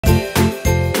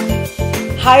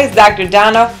Hi, it's Dr.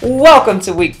 Donna. Welcome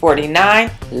to week 49.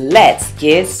 Let's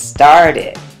get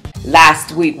started.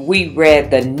 Last week we read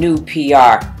the new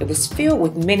PR. It was filled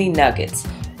with many nuggets.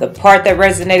 The part that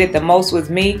resonated the most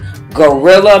with me,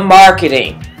 guerrilla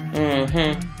marketing.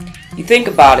 You think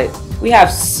about it, we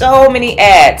have so many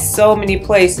ads, so many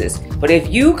places. But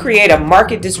if you create a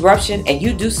market disruption and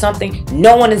you do something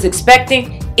no one is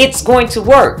expecting, it's going to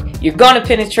work. You're going to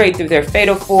penetrate through their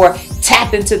fatal four,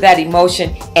 tap into that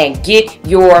emotion, and get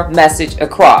your message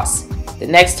across. The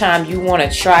next time you want to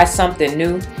try something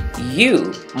new,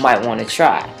 you might want to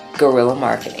try guerrilla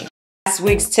marketing. Last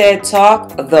week's TED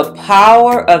Talk, the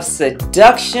power of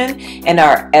seduction in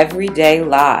our everyday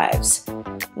lives.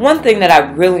 One thing that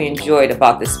I really enjoyed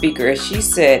about the speaker is she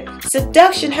said,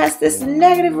 seduction has this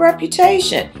negative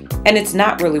reputation, and it's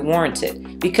not really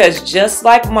warranted because just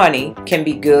like money can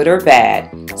be good or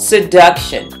bad,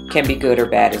 seduction can be good or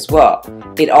bad as well.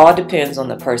 It all depends on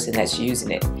the person that's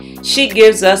using it. She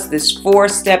gives us this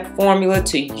 4-step formula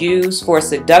to use for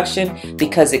seduction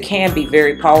because it can be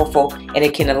very powerful and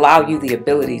it can allow you the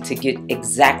ability to get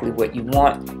exactly what you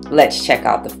want. Let's check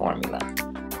out the formula.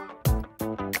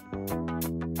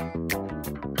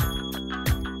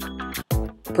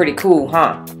 Pretty cool,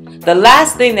 huh? The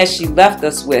last thing that she left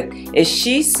us with is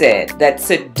she said that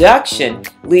seduction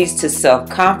leads to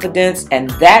self-confidence, and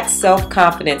that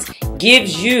self-confidence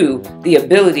gives you the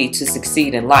ability to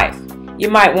succeed in life. You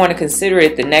might want to consider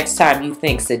it the next time you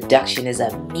think seduction is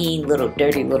a mean little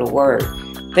dirty little word.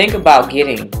 Think about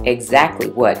getting exactly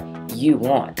what you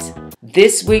want.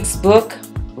 This week's book,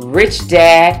 Rich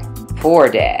Dad, Poor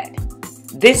Dad.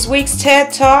 This week's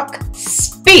TED Talk,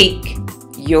 Speak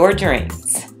Your Dreams.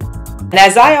 And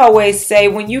as I always say,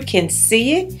 when you can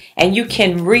see it and you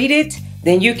can read it,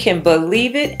 then you can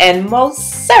believe it, and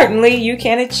most certainly you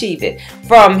can achieve it.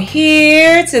 From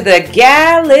here to the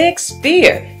galaxy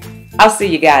sphere. I'll see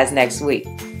you guys next week.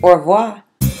 Au revoir.